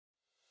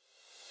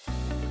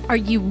Are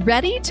you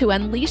ready to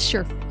unleash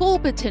your full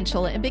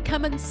potential and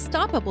become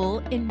unstoppable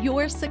in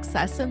your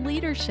success and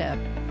leadership?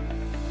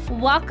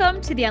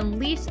 Welcome to the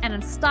Unleashed and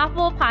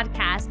Unstoppable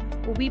podcast,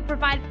 where we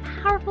provide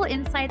powerful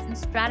insights and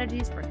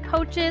strategies for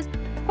coaches,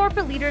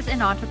 corporate leaders,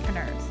 and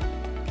entrepreneurs.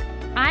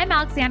 I'm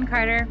Alexanne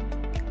Carter.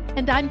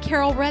 And I'm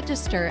Carol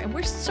Register, and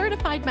we're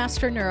certified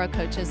master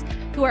neurocoaches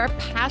who are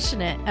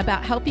passionate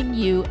about helping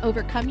you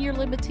overcome your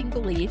limiting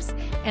beliefs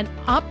and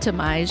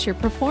optimize your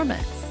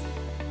performance.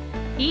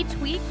 Each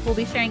week, we'll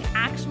be sharing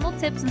actionable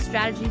tips and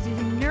strategies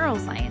using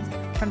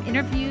neuroscience, from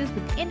interviews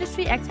with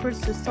industry experts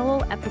to solo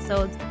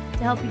episodes,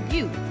 to help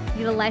you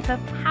lead a life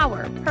of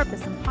power,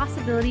 purpose, and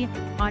possibility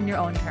on your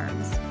own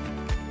terms.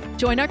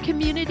 Join our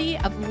community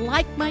of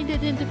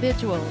like-minded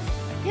individuals.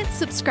 Hit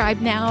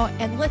subscribe now,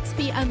 and let's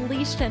be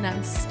unleashed and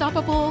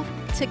unstoppable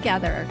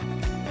together.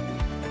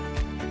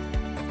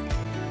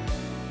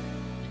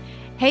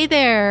 Hey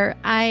there,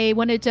 I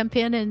want to jump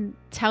in and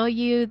tell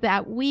you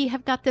that we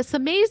have got this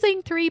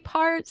amazing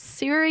 3-part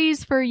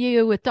series for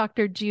you with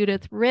Dr.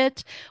 Judith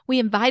Rich. We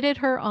invited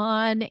her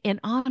on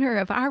in honor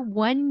of our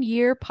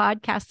 1-year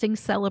podcasting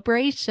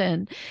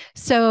celebration.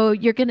 So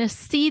you're going to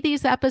see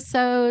these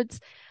episodes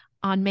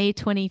on May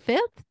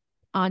 25th,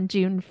 on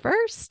June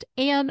 1st,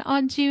 and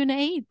on June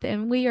 8th.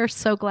 And we are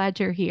so glad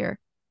you're here.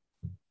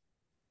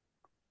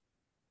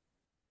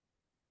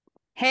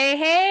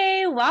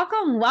 Hey,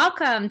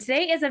 welcome.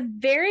 Today is a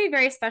very,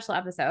 very special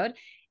episode.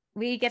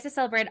 We get to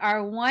celebrate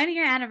our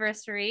 1-year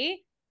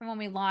anniversary from when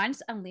we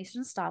launched Unleashed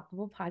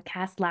Unstoppable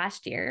podcast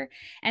last year.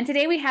 And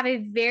today we have a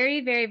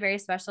very, very, very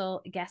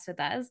special guest with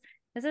us.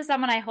 This is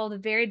someone I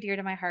hold very dear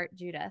to my heart,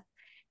 Judith.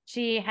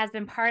 She has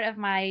been part of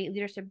my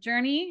leadership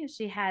journey.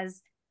 She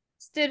has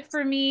stood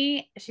for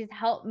me. She's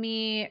helped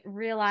me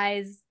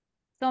realize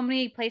so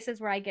many places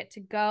where I get to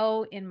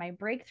go in my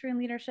breakthrough in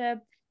leadership,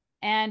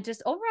 and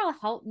just overall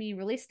helped me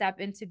really step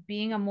into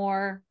being a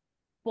more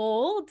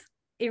bold,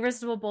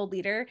 irresistible, bold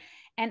leader,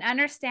 and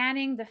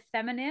understanding the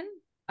feminine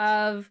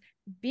of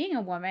being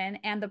a woman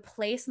and the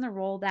place and the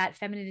role that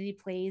femininity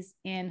plays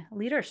in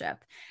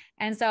leadership.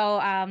 And so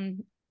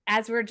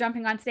as we're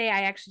jumping on today,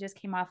 I actually just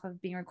came off of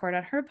being recorded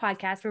on her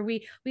podcast, where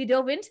we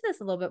dove into this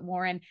a little bit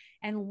more and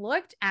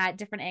looked at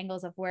different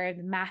angles of where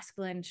the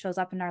masculine shows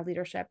up in our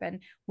leadership and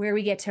where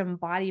we get to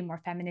embody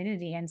more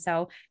femininity. And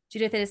so,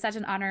 Judith, it is such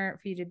an honor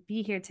for you to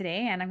be here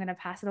today, and I'm going to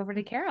pass it over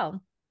to Carol.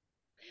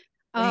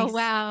 Oh,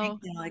 wow.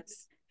 Thanks,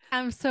 Alex.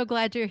 I'm so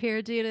glad you're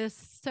here,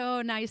 Judith.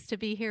 So nice to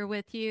be here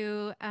with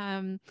you.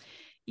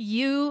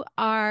 You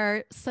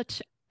are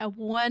such a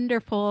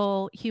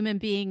wonderful human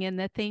being in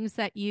the things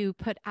that you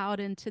put out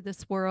into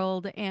this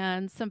world,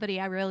 and somebody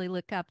I really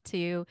look up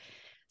to.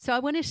 So I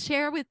want to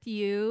share with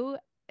you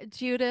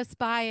Judith's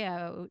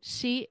bio.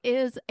 She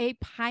is a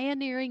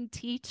pioneering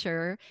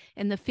teacher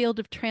in the field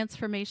of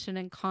transformation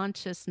and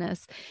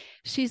consciousness.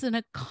 She's an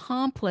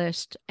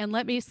accomplished, and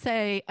let me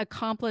say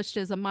accomplished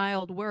is a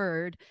mild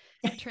word,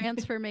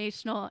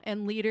 transformational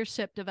and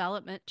leadership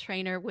development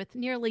trainer with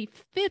nearly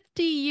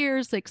 50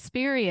 years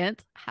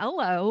experience,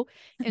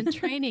 in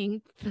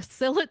training,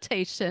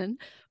 facilitation,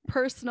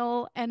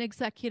 personal and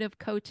executive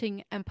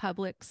coaching, and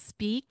public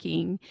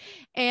speaking.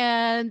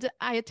 And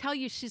I tell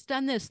you, she's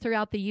done this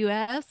throughout the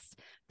US,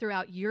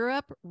 throughout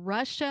Europe,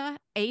 Russia,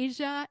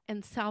 Asia,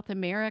 and South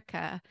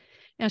America.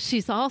 Now,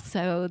 she's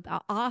also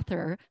the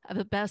author of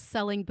a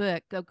best-selling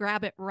book. Go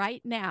grab it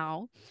right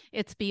now.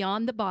 It's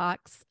Beyond the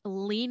Box: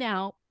 Lean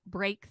Out,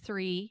 Break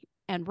Free,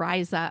 and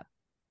Rise Up.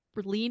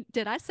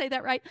 Did I say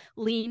that right?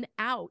 Lean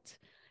out,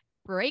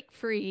 break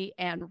free,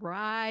 and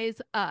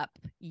rise up.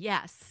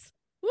 Yes.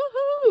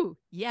 Woohoo!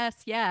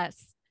 Yes.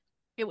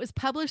 It was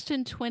published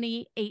in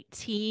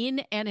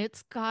 2018, and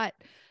it's got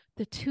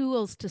the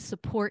tools to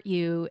support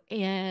you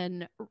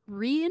in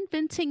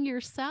reinventing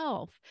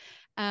yourself.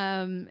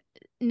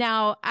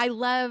 Now, I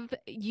love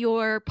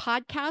your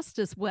podcast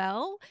as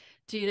well.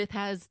 Judith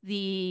has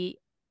the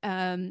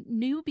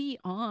New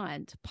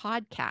Beyond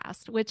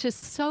podcast, which is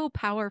so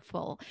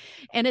powerful,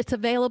 and it's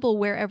available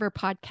wherever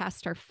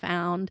podcasts are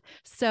found.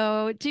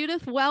 So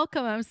Judith,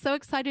 welcome. I'm so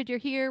excited you're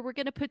here. We're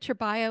going to put your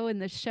bio in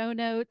the show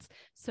notes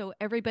so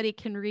everybody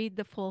can read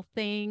the full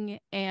thing.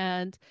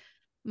 And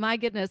my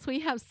goodness, we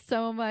have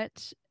so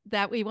much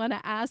that we want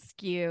to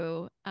ask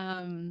you.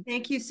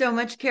 Thank you so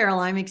much, Carol.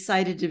 I'm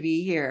excited to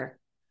be here.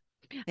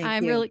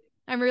 I'm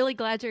really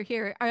glad you're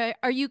here.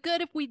 Are you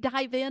good if we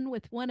dive in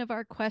with one of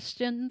our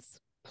questions?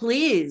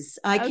 Please.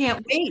 I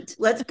can't wait.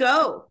 Let's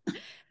go.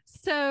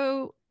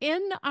 So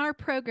in our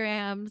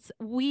programs,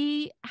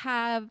 we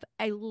have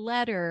a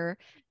letter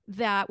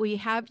that we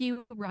have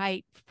you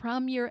write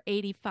from your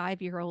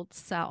 85-year-old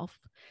self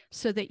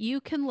so that you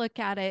can look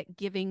at it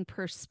giving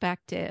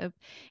perspective.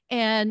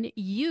 And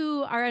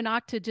you are an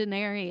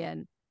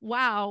octogenarian.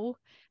 Wow.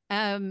 So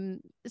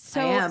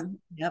I am.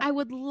 Yep. I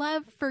would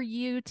love for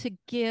you to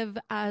give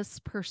us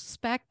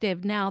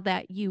perspective now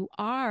that you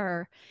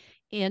are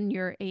in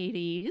your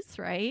 80s,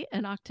 right?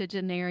 An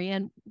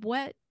octogenarian,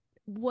 what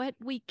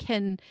we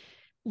can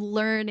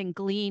learn and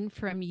glean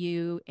from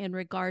you in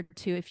regard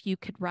to if you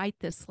could write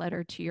this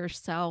letter to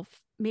yourself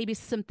maybe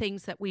some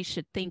things that we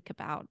should think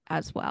about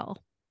as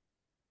well?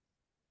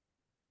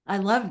 I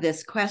love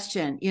this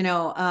question.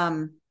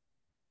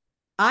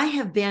 I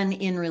have been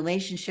in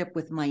relationship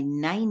with my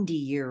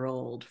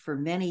 90-year-old for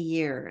many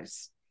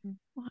years.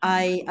 Wow.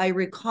 I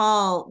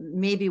recall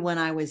maybe when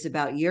I was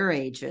about your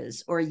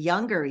ages or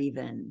younger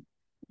even,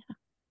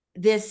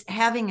 this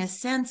having a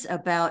sense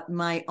about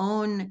my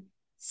own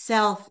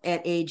self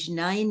at age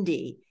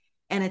 90.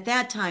 And at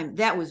that time,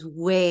 that was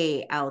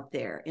way out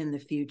there in the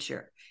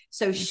future.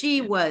 So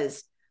she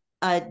was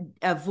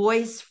a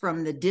voice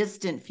from the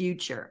distant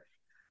future.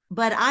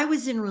 But I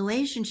was in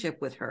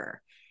relationship with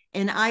her,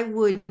 and I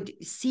would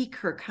seek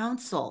her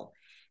counsel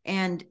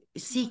and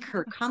seek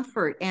her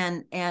comfort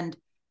and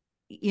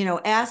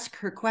ask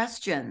her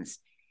questions.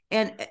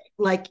 And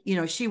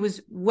she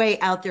was way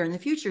out there in the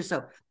future.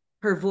 So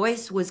her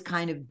voice was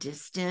kind of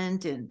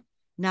distant and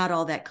not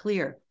all that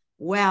clear.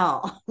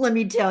 Well, let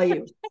me tell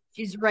you,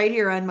 she's right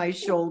here on my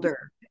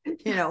shoulder.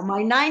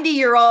 My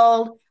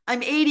 90-year-old,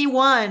 I'm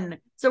 81.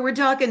 So we're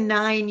talking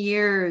 9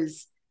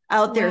 years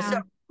out there.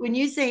 So when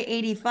you say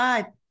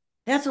 85,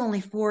 that's only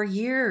 4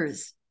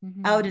 years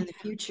out in the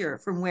future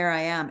from where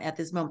I am at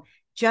this moment,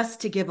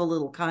 just to give a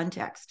little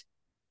context.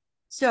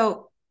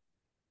 So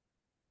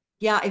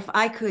yeah, if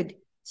I could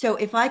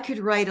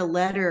write a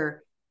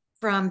letter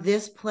from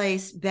this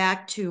place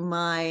back to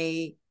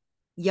my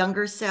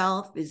younger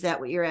self, is that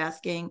what you're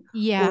asking?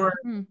 Yeah. Or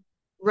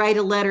write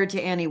a letter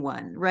to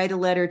anyone, write a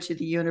letter to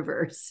the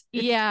universe.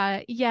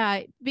 Yeah,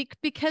 yeah.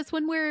 Because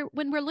when we're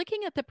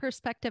looking at the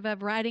perspective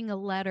of writing a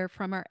letter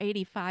from our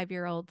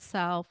 85-year-old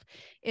self,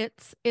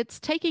 it's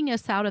taking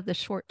us out of the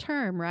short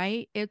term,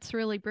 right? It's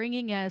really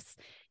bringing us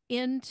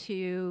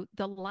into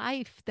the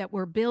life that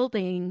we're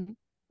building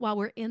while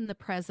we're in the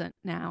present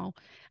now.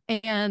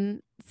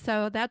 And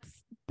so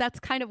that's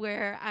kind of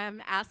where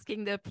I'm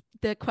asking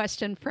the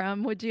question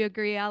from. Would you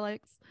agree,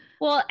 Alex?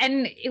 Well,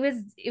 and it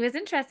was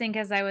interesting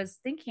because I was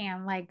thinking,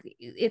 I'm like,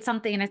 it's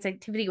something, and its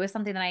activity was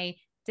something that I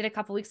did a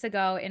couple weeks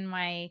ago in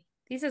my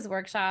thesis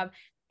workshop,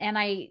 and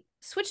I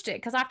switched it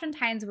because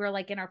oftentimes we're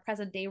like in our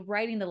present day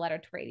writing the letter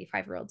to our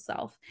 85-year-old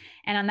self.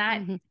 And on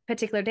that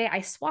particular day,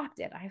 I swapped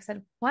it. I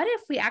said, what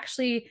if we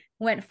actually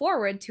went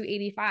forward to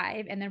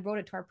 85 and then wrote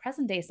it to our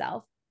present day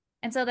self?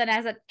 And so then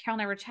as Carol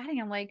and I were chatting,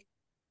 I'm like,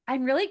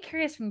 I'm really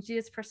curious from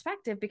Judith's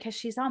perspective because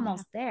she's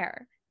almost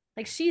there.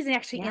 Like she's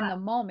actually in the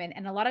moment.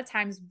 And a lot of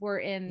times we're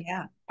in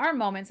our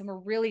moments and we're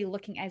really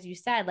looking, as you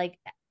said, like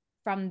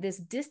from this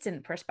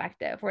distant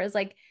perspective, whereas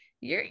like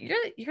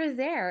you're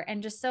there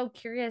and just so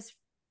curious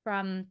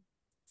from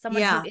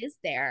someone who is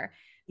there.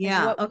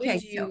 Like, what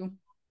would you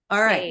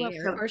say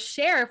or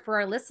share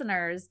for our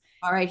listeners?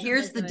 All right,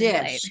 here's the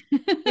dish.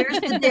 Here's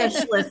the dish,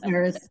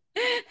 listeners.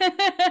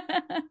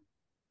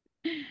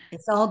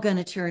 It's all going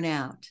to turn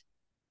out.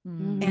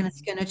 And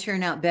it's going to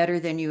turn out better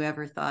than you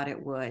ever thought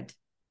it would.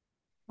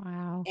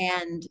 Wow.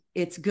 And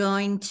it's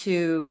going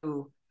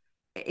to,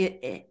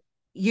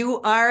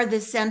 you are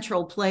the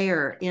central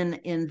player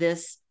in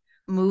this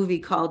movie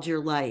called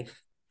your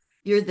life.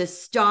 You're the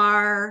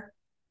star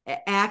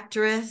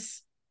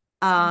actress.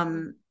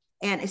 And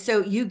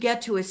so you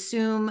get to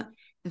assume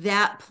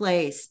that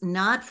place,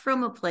 not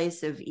from a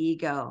place of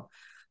ego,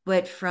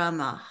 but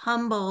from a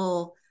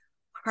humble,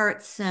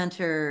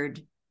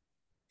 heart-centered,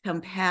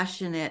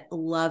 compassionate,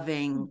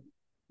 loving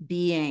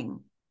being.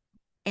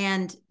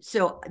 And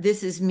so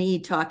this is me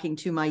talking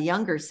to my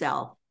younger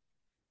self.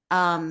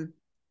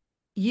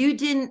 You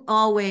didn't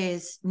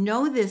always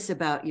know this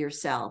about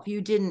yourself.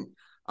 You didn't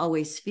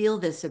always feel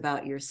this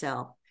about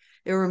yourself.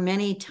 There were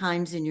many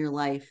times in your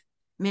life,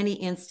 many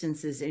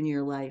instances in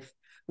your life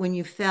when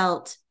you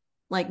felt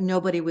like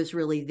nobody was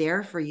really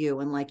there for you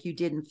and like you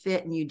didn't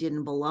fit and you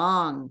didn't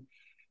belong.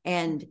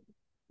 And,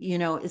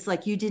 it's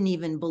like you didn't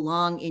even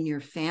belong in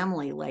your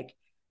family, like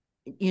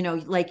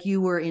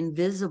you were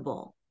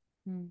invisible.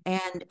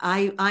 And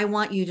I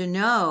want you to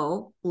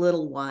know,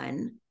 little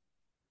one,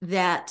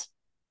 that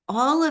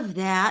all of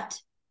that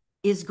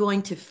is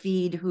going to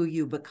feed who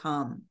you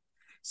become.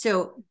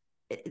 So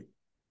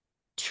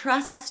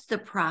trust the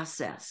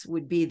process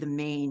would be the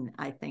main,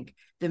 I think,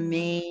 the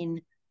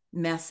main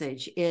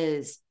message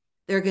is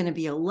there are going to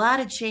be a lot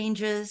of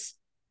changes.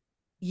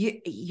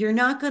 You're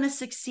not going to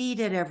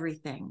succeed at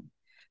everything.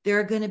 There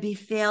are going to be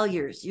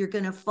failures. You're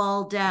going to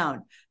fall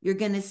down. You're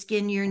going to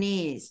skin your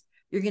knees.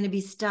 You're going to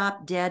be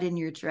stopped dead in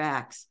your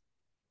tracks.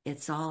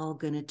 It's all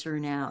going to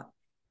turn out.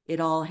 It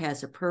all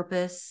has a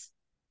purpose.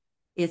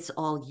 It's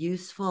all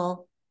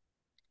useful.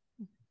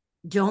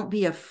 Don't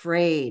be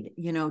afraid,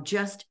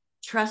 just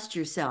trust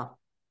yourself.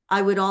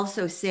 I would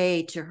also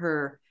say to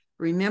her,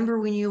 remember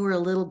when you were a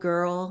little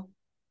girl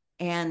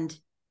and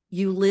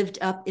you lived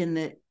up in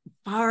the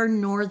far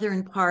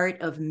northern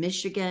part of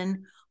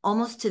Michigan,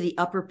 almost to the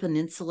Upper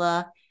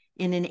Peninsula,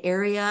 in an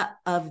area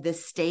of the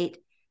state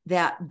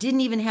that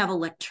didn't even have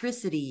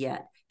electricity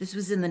yet. This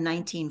was in the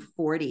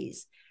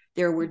 1940s.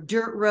 There were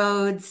dirt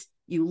roads.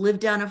 You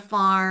lived on a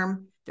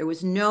farm. There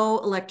was no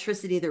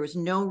electricity. There was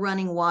no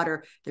running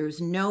water. There was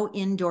no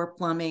indoor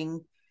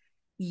plumbing.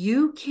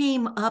 You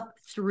came up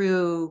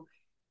through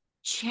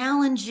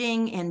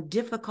challenging and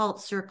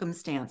difficult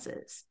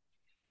circumstances.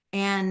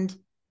 And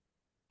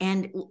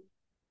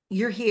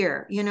you're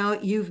here,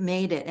 you've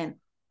made it. And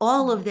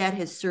all of that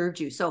has served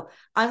you. So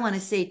I want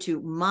to say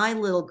to my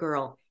little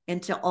girl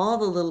and to all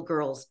the little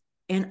girls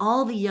and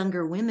all the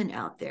younger women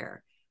out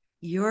there,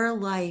 your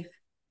life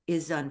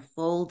is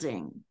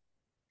unfolding,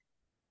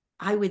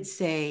 I would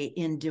say,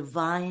 in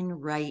divine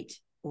right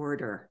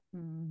order.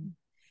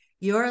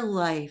 Your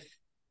life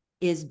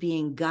is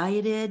being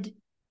guided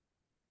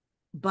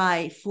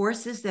by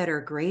forces that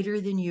are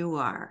greater than you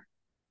are.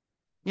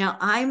 Now,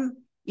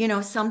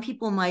 some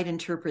people might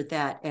interpret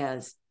that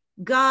as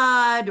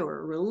God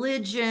or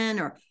religion,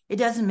 or it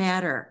doesn't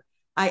matter.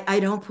 I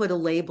don't put a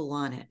label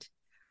on it.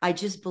 I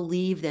just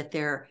believe that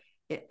there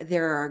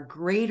are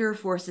greater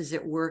forces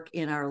at work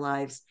in our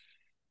lives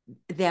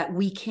that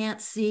we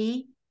can't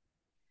see,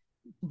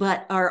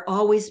 but are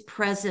always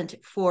present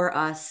for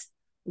us,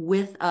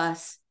 with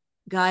us,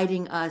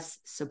 guiding us,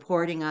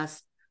 supporting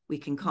us. We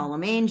can call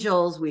them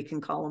angels, we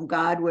can call them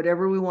God,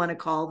 whatever we want to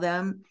call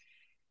them,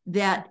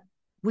 that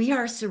we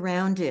are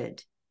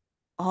surrounded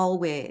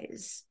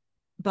always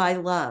by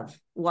love.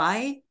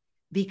 Why?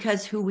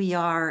 Because who we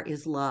are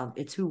is love.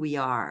 It's who we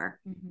are.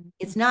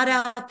 It's not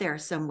out there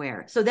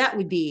somewhere. So that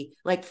would be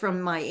like,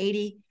 from my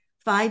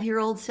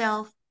 85-year-old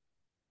self,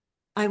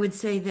 I would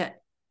say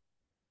that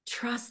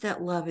trust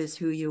that love is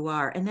who you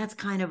are. And that's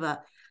kind of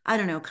a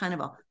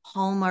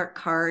Hallmark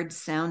card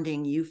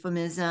sounding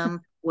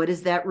euphemism. What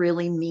does that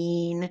really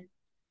mean?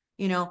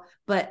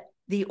 But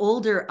the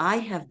older I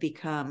have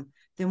become,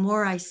 the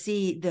more I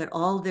see that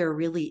all there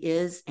really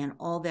is and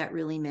all that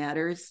really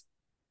matters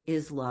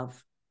is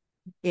love.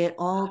 It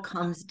all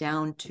comes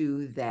down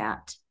to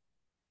that.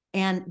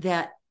 And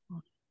that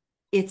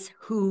it's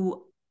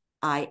who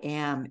I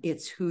am.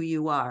 It's who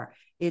you are.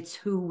 It's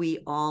who we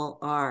all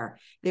are.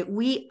 That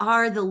we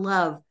are the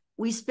love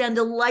we spend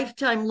a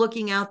lifetime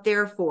looking out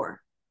there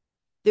for,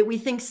 that we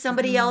think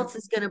somebody else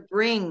is going to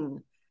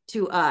bring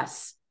to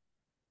us.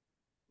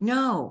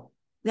 No,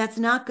 that's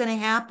not going to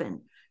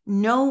happen.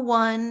 No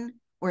one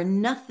or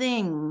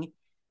nothing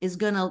is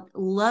going to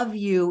love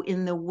you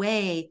in the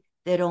way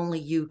that only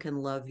you can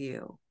love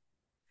you.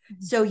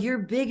 So your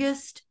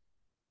biggest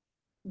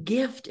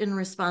gift and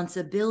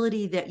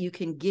responsibility that you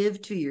can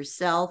give to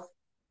yourself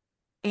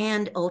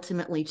and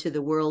ultimately to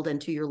the world and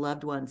to your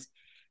loved ones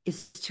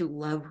is to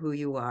love who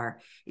you are,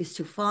 is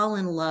to fall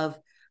in love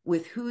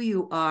with who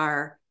you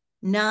are,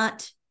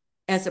 not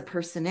as a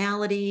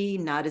personality,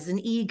 not as an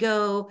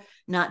ego,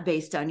 not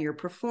based on your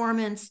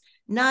performance,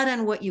 not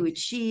on what you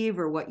achieve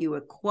or what you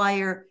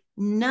acquire,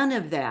 none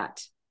of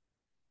that.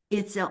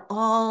 It's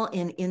all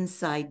an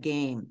inside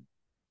game.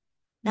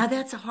 Now,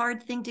 that's a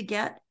hard thing to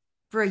get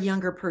for a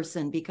younger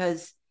person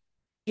because,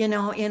 in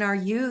our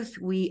youth,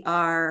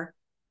 we're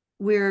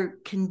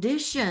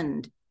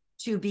conditioned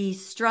to be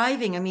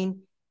striving. I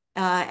mean,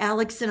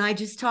 Alex and I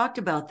just talked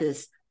about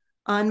this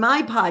on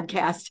my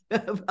podcast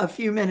a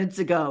few minutes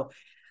ago,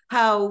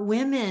 how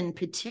women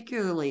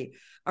particularly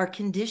are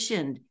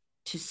conditioned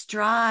to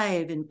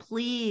strive and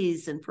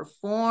please and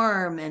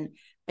perform and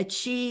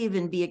achieve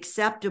and be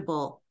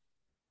acceptable.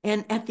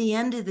 And at the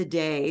end of the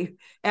day,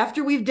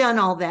 after we've done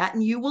all that,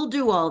 and you will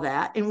do all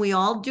that, and we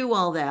all do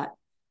all that,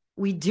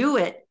 we do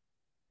it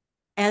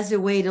as a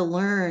way to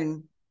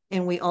learn.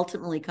 And we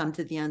ultimately come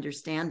to the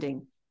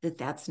understanding that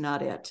that's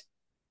not it.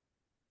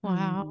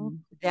 Wow.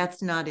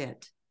 That's not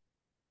it.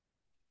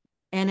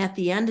 And at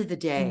the end of the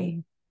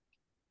day,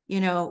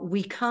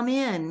 we come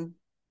in,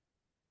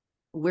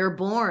 we're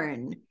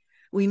born,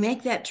 we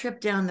make that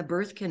trip down the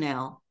birth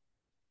canal,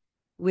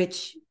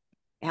 which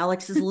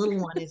Alex's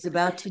little one is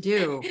about to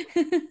do.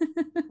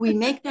 We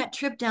make that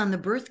trip down the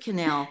birth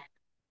canal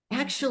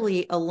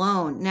actually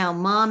alone. Now,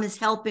 mom is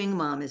helping,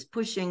 mom is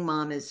pushing,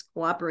 mom is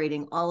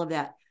cooperating, all of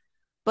that.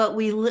 But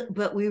we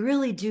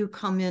really do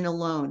come in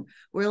alone.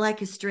 We're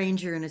like a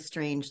stranger in a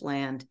strange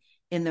land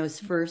in those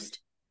first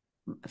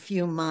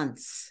few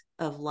months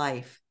of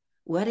life.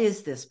 What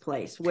is this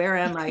place? Where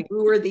am I?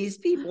 Who are these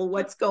people?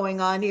 What's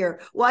going on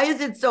here? Why is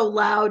it so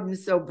loud and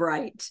so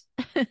bright?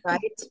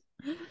 Right?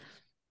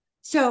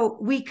 So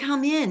we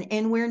come in,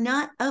 and we're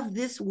not of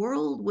this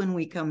world when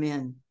we come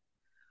in.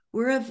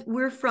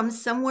 We're from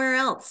somewhere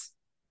else.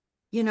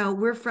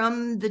 We're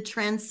from the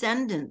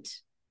transcendent,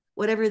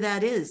 whatever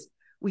that is.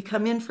 We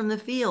come in from the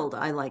field,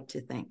 I like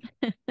to think,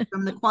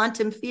 from the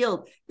quantum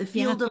field, the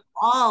field of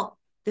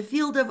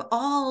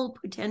all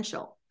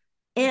potential.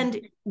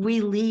 And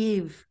we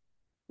leave.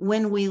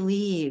 When we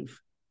leave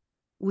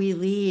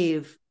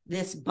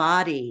this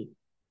body.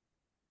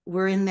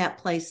 We're in that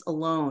place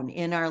alone.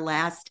 In our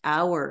last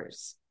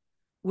hours,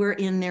 we're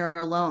in there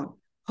alone.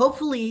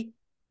 Hopefully,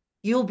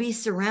 you'll be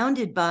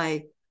surrounded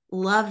by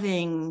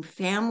loving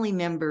family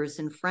members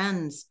and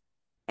friends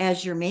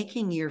as you're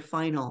making your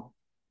final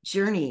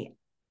journey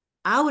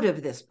out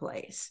of this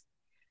place.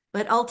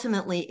 But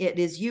ultimately, it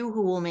is you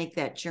who will make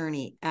that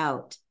journey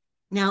out.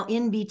 Now,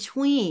 in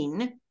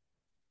between,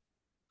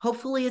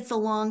 hopefully it's a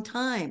long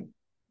time.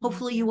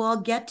 Hopefully you all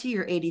get to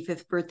your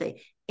 85th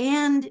birthday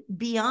and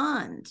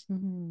beyond.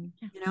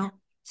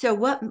 So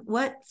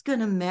what's going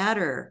to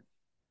matter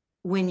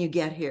when you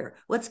get here?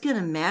 What's going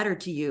to matter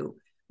to you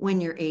when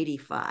you're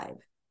 85?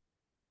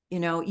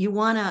 You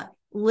want to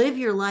live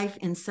your life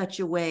in such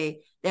a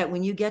way that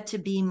when you get to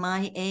be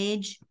my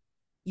age,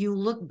 you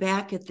look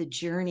back at the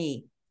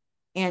journey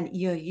and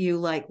you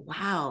like,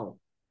 wow,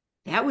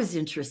 that was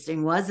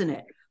interesting, wasn't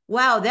it?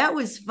 Wow, that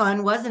was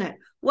fun, wasn't it?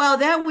 Wow,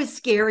 that was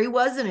scary,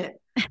 wasn't it?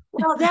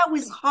 Wow, that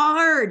was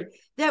hard.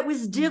 That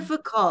was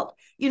difficult.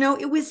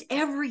 It was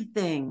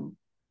everything.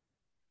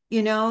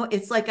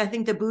 It's like, I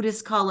think the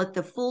Buddhists call it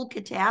the full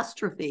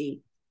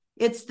catastrophe.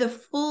 It's the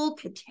full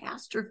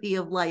catastrophe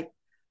of life.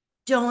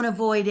 Don't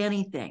avoid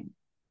anything.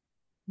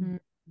 Mm.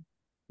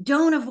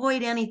 Don't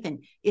avoid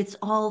anything. It's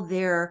all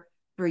there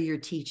for your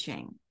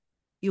teaching.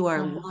 You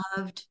are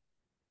loved.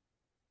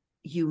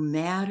 You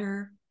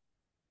matter.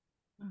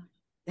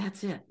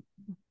 That's it.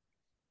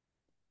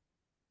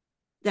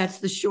 That's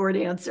the short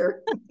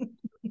answer.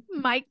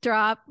 Mic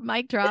drop.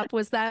 Mic drop.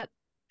 Was that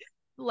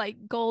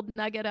like gold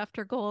nugget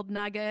after gold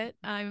nugget?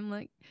 I'm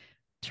like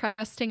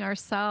trusting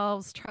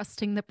ourselves,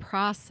 trusting the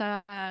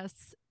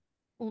process,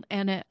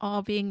 and it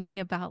all being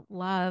about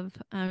love.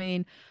 I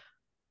mean,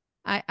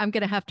 I'm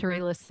going to have to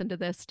re-listen to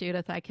this,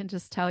 Judith. I can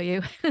just tell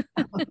you.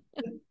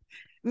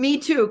 Me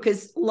too,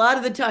 because a lot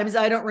of the times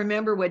I don't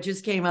remember what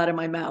just came out of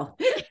my mouth.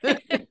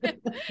 It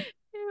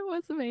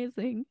was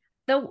amazing.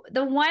 The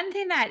one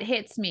thing that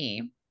hits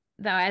me,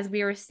 though, as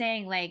we were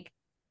saying, like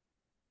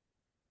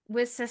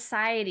with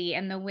society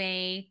and the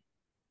way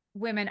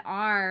women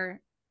are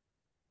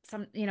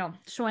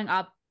showing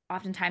up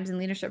oftentimes in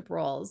leadership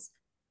roles,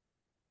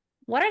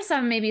 what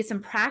are maybe some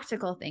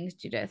practical things,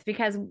 Judith?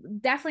 Because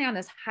definitely on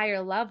this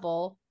higher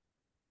level,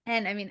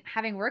 and I mean,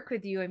 having worked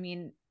with you, I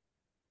mean,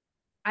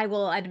 I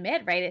will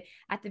admit, right,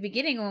 at the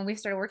beginning when we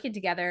started working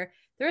together,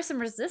 there was some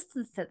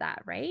resistance to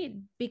that, right?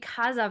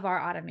 Because of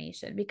our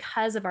automation,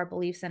 because of our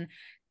beliefs in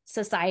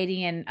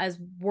society and us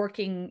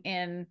working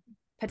in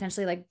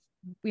potentially like,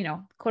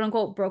 quote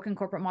unquote, broken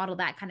corporate model,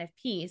 that kind of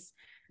piece.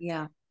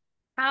 Yeah.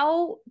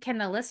 How can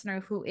the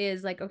listener who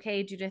is like,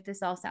 okay, Judith,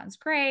 this all sounds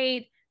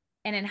great,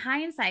 and in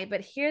hindsight,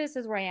 but here, this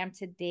is where I am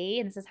today,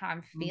 and this is how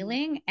I'm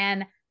feeling.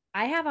 And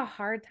I have a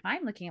hard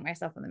time looking at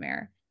myself in the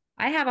mirror.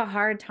 I have a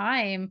hard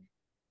time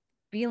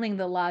feeling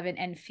the love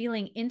and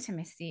feeling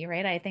intimacy,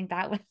 right? I think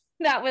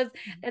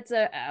it's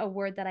a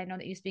word that I know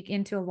that you speak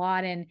into a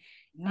lot. And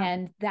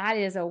that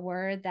is a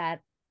word that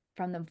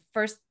from the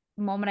first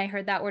moment I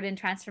heard that word in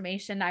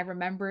transformation, I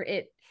remember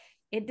it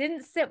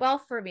didn't sit well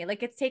for me.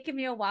 Like, it's taken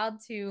me a while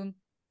to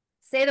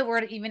say the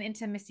word even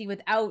intimacy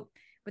without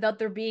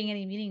there being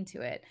any meaning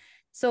to it.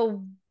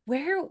 So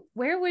where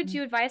would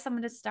you advise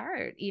someone to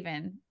start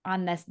even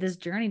on this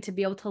journey to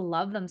be able to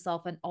love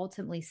themselves and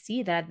ultimately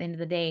see that at the end of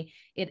the day,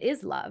 it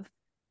is love?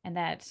 And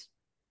that.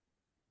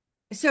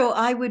 So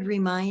I would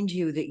remind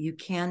you that you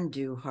can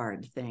do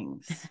hard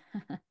things,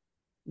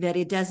 that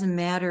it doesn't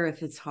matter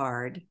if it's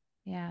hard.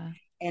 Yeah.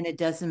 And it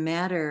doesn't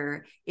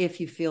matter if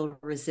you feel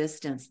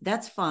resistance.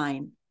 That's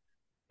fine.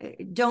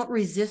 Don't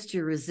resist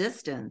your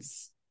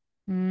resistance.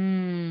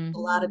 A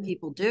lot of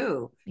people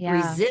do.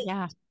 Resist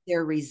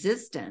their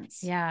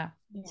resistance.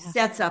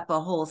 Sets up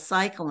a whole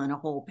cycle and a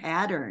whole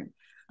pattern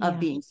of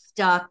being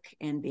stuck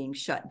and being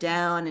shut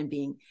down and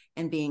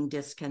being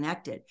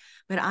disconnected.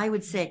 But I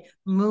would say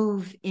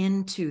move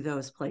into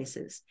those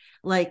places,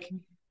 like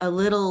a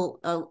little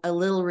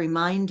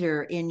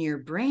reminder in your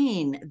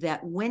brain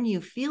that when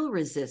you feel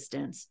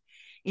resistance,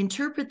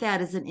 interpret that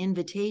as an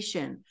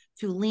invitation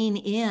to lean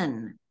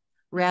in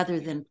rather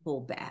than pull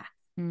back.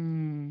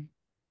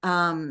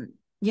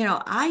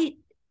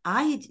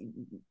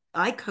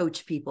 I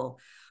coach people.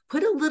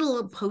 Put a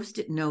little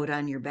Post-it note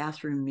on your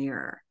bathroom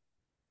mirror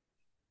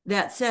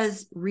that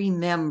says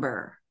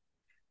remember,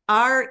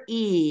 RE-MEMBER.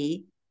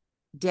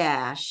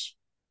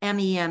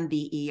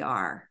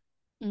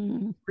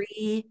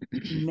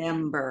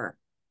 Remember.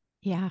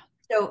 Yeah.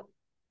 So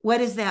what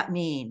does that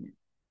mean?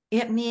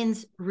 It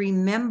means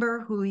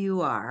remember who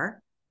you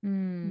are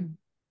and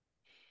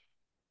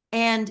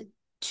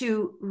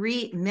to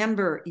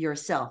remember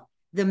yourself,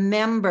 the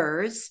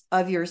members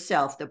of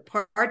yourself, the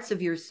parts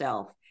of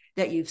yourself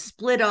that you've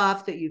split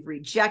off, that you've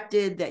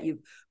rejected, that you've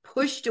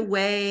pushed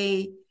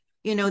away,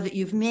 that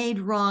you've made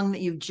wrong,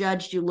 that you've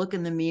judged. You look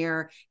in the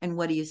mirror and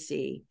what do you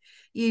see?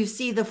 You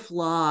see the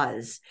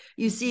flaws,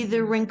 you see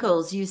the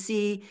wrinkles, you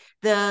see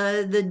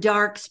the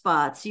dark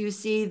spots, you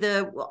see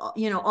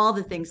all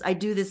the things. I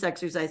do this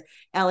exercise,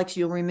 Alex,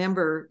 you'll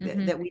remember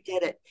that we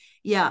did it.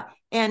 Yeah.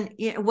 And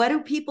what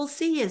do people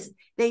see is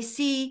they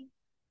see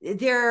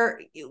their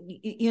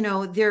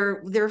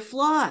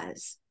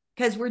flaws,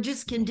 because we're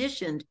just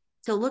conditioned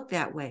to look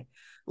that way.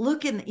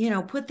 Look and,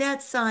 put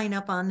that sign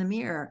up on the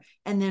mirror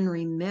and then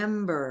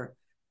remember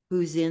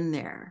who's in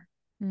there.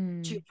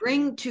 To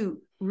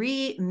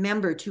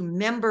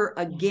member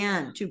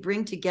again, to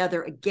bring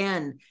together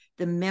again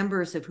the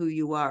members of who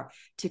you are,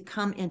 to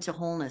come into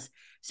wholeness.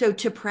 So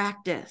to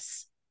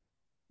practice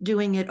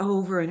doing it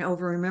over and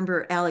over.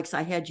 Remember, Alex,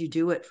 I had you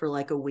do it for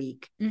like a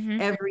week.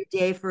 Every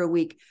day for a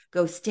week.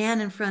 Go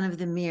stand in front of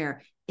the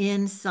mirror,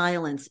 in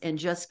silence and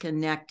just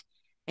connect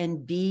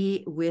and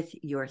be with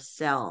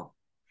yourself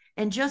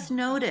and just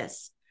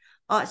notice.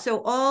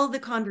 So all the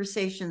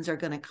conversations are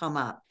going to come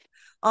up.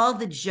 All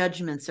the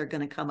judgments are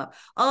going to come up.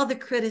 All the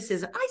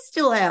criticism. I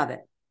still have it.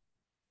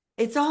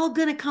 It's all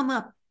going to come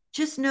up.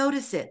 Just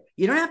notice it.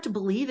 You don't have to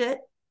believe it.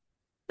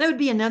 That would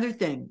be another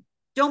thing.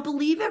 Don't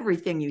believe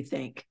everything you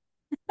think.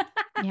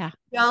 Yeah.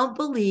 Don't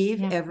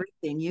believe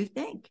everything you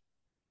think.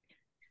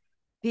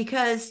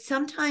 Because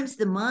sometimes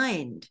the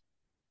mind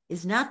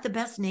is not the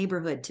best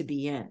neighborhood to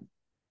be in.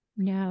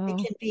 No. It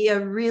can be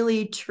a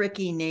really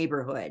tricky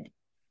neighborhood.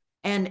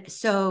 And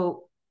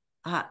so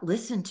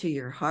listen to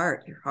your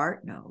heart. Your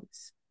heart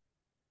knows.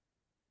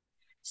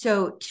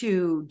 So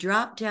to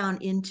drop down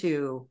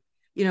into,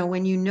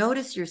 when you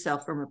notice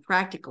yourself, from a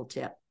practical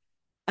tip,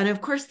 and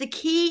of course the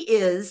key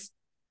is,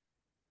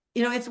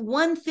 it's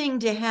one thing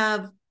to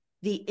have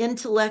the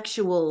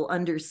intellectual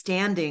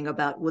understanding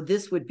about, well,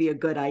 this would be a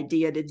good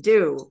idea to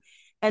do.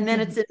 And then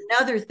it's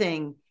another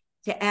thing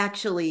to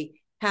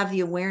actually have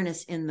the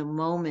awareness in the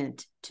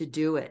moment to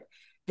do it.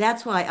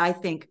 That's why I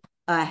think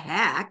a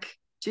hack,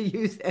 to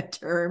use that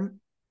term,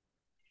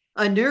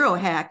 a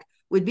neurohack,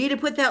 would be to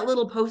put that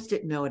little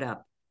Post-it note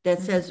up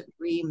that says,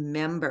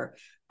 remember.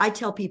 I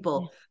tell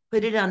people,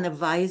 put it on the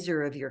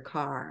visor of your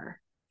car,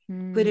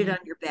 put it on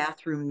your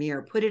bathroom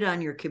mirror, put it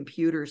on your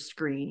computer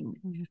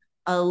screen.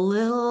 A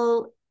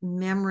little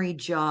memory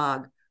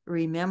jog.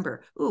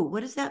 Remember. Ooh, what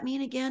does that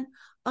mean again?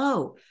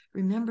 Oh,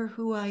 remember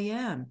who I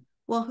am.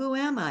 Well, who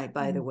am I,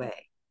 by the way?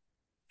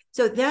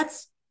 So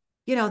that's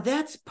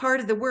part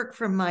of the work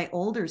from my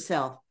older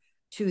self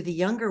to the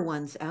younger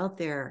ones out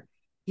there.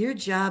 Your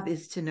job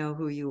is to know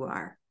who you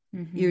are.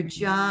 Your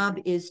job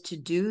is to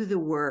do the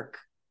work.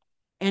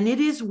 And it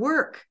is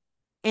work.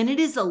 And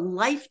it is a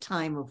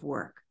lifetime of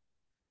work.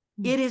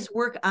 It is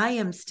work I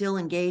am still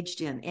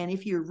engaged in. And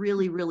if you're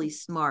really, really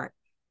smart,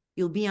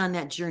 you'll be on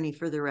that journey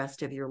for the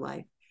rest of your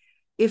life.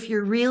 If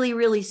you're really,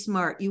 really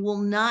smart, you will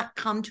not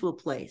come to a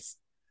place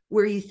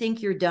where you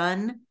think you're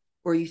done,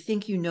 or you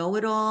think you know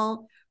it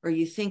all, or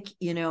you think,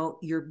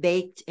 you're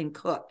baked and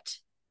cooked.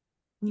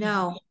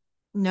 No.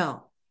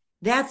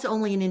 That's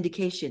only an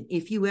indication.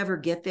 If you ever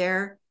get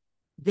there,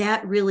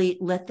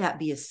 let that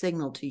be a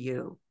signal to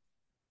you.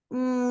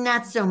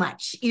 Not so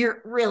much.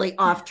 You're really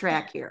off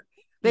track here.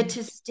 But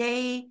to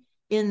stay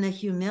in the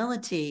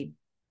humility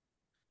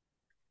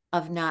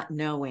of not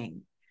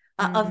knowing,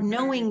 of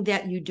knowing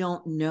that you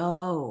don't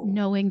know.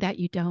 Knowing that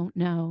you don't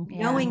know.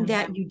 Knowing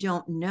that you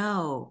don't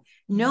know.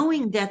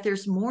 Knowing that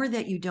there's more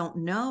that you don't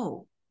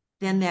know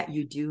than that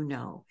you do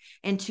know.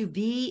 And to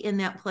be in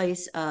that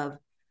place of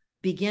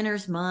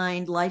beginner's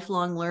mind,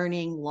 lifelong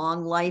learning,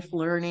 long life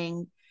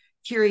learning,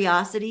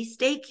 curiosity.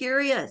 Stay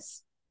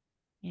curious.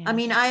 I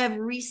mean, I have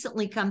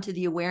recently come to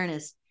the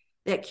awareness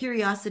that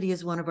curiosity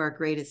is one of our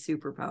greatest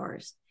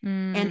superpowers.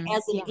 And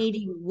as an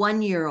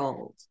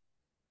 81-year-old,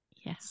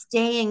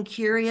 staying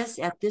curious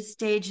at this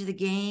stage of the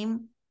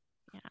game,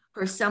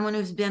 for someone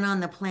who's been on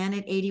the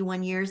planet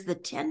 81 years, the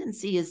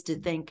tendency is to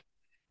think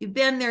you've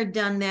been there,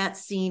 done that,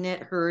 seen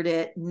it, heard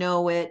it,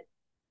 know it.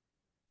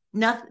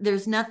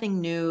 There's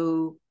nothing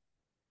new,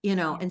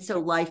 and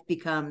so life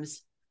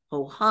becomes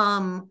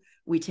ho-hum.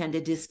 We tend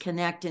to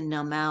disconnect and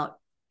numb out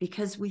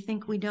because we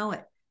think we know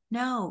it.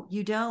 No,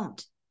 you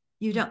don't.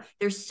 You don't.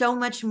 There's so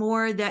much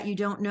more that you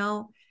don't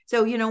know.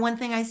 So, one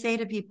thing I say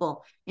to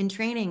people in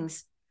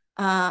trainings,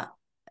 I've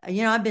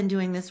been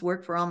doing this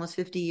work for almost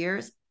 50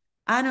 years.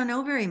 I don't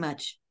know very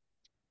much.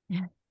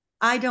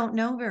 I don't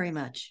know very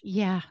much.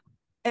 Yeah.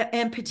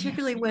 And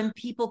particularly when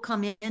people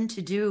come in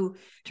to do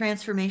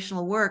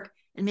transformational work,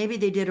 and maybe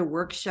they did a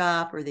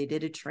workshop, or they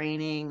did a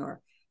training,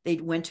 or they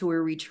went to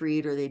a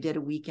retreat, or they did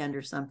a weekend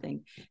or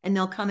something, and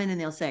they'll come in and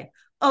they'll say,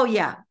 oh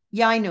yeah,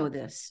 I know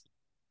this.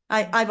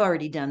 I've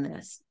already done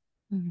this.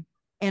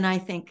 And I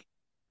think,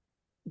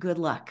 good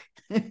luck,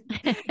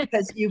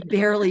 because you've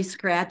barely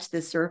scratched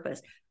the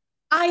surface.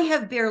 I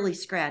have barely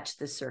scratched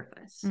the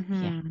surface.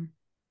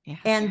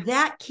 And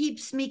that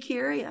keeps me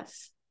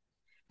curious.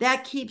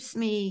 That keeps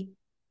me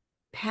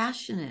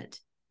passionate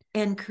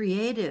and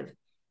creative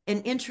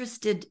and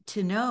interested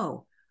to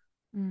know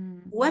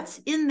what's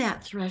in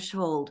that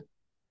threshold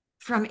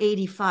from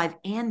 85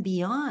 and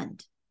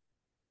beyond.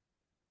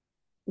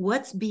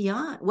 What's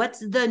beyond? What's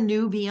the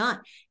new beyond?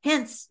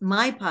 Hence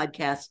my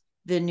podcast,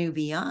 The New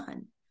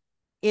Beyond,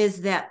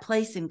 is that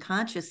place in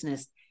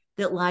consciousness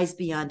that lies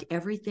beyond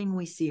everything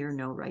we see or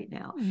know right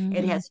now.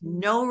 It has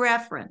no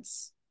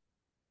reference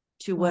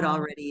to what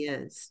already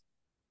is.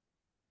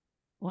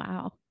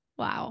 Wow.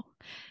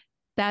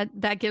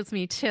 That gives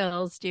me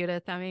chills,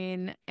 Judith. I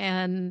mean,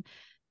 and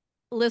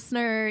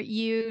listener,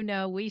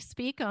 we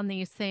speak on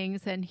these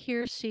things, and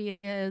here she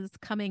is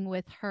coming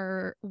with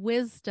her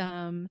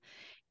wisdom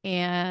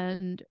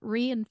and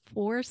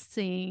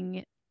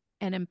reinforcing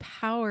and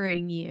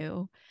empowering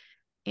you.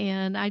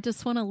 And I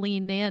just want to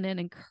lean in and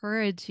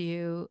encourage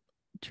you.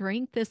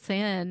 Drink this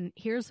in.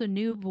 Here's a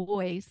new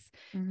voice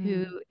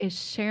who is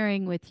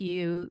sharing with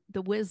you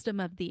the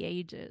wisdom of the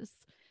ages.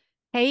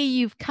 Hey,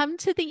 you've come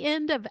to the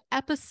end of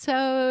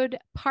episode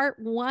part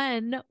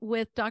 1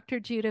 with Dr.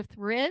 Judith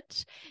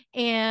Rich.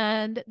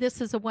 And this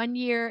is a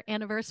 1-year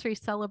anniversary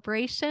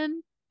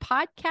celebration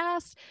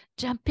podcast.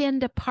 Jump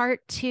into part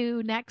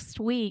 2 next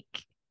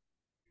week.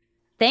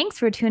 Thanks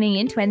for tuning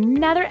in to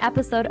another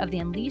episode of the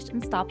Unleashed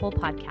Unstoppable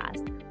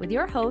podcast with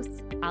your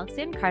hosts,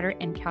 Alexandra Carter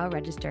and Carol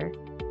Register.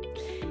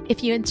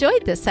 If you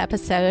enjoyed this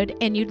episode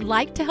and you'd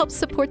like to help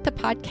support the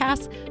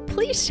podcast,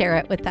 please share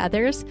it with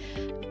others.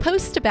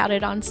 Post about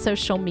it on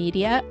social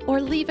media or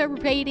leave a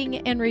rating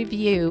and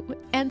review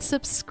and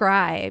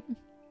subscribe.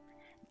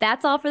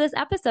 That's all for this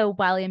episode,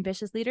 Wildly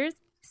Ambitious Leaders.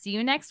 See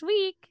you next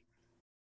week.